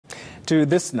To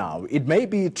this now, it may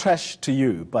be trash to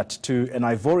you, but to an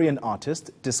Ivorian artist,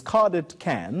 discarded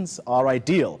cans are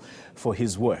ideal for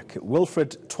his work.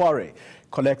 Wilfried Traore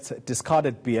collects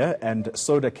discarded beer and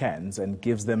soda cans and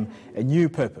gives them a new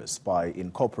purpose by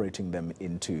incorporating them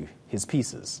into his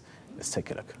pieces. Let's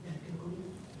take a look.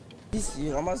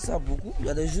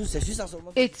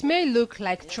 It may look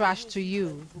like trash to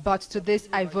you, but to this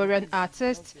Ivorian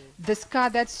artist,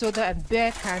 discarded soda and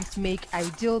beer cans make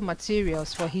ideal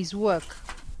materials for his work.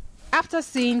 After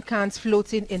seeing cans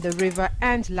floating in the river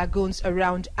and lagoons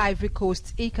around Ivory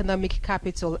Coast's economic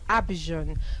capital,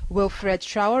 Abidjan, Wilfried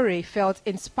Traore felt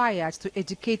inspired to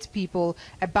educate people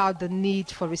about the need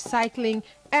for recycling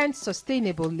and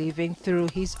sustainable living through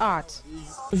his art.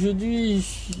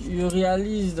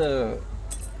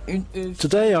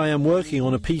 Today I am working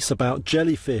on a piece about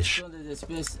jellyfish.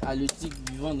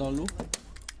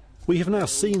 We have now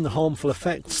seen the harmful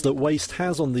effects that waste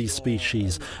has on these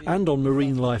species and on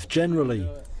marine life generally.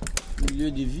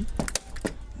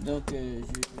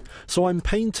 So I'm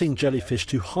painting jellyfish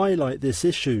to highlight this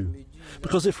issue,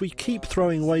 because if we keep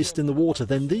throwing waste in the water,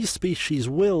 then these species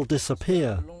will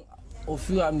disappear. Au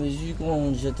fur et à mesure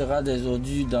qu'on jettera des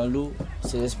ordures dans l'eau,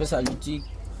 ces espèces halieutiques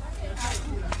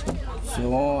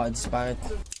seront à disparaître.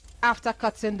 After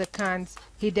cutting the cans,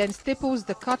 he then staples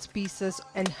the cut pieces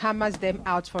and hammers them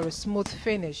out for a smooth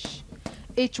finish.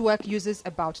 Each work uses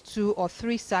about 2 or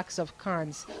 3 sacks of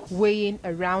cans, weighing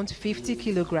around 50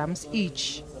 kilograms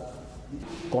each.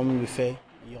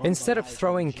 Instead of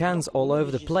throwing cans all over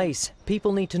the place,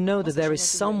 people need to know that there is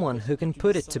someone who can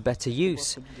put it to better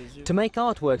use. To make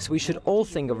artworks, we should all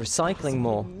think of recycling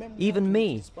more. Even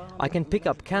me. I can pick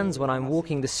up cans when I'm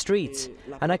walking the streets,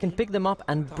 and I can pick them up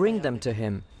and bring them to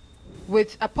him.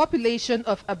 With a population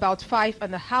of about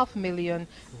 5.5 million,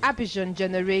 Abidjan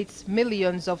generates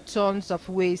millions of tons of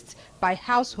waste by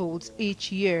households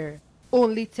each year.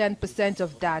 Only 10%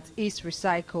 of that is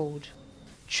recycled.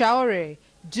 Traore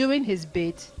doing his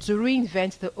bit to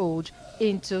reinvent the old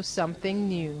into something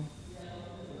new.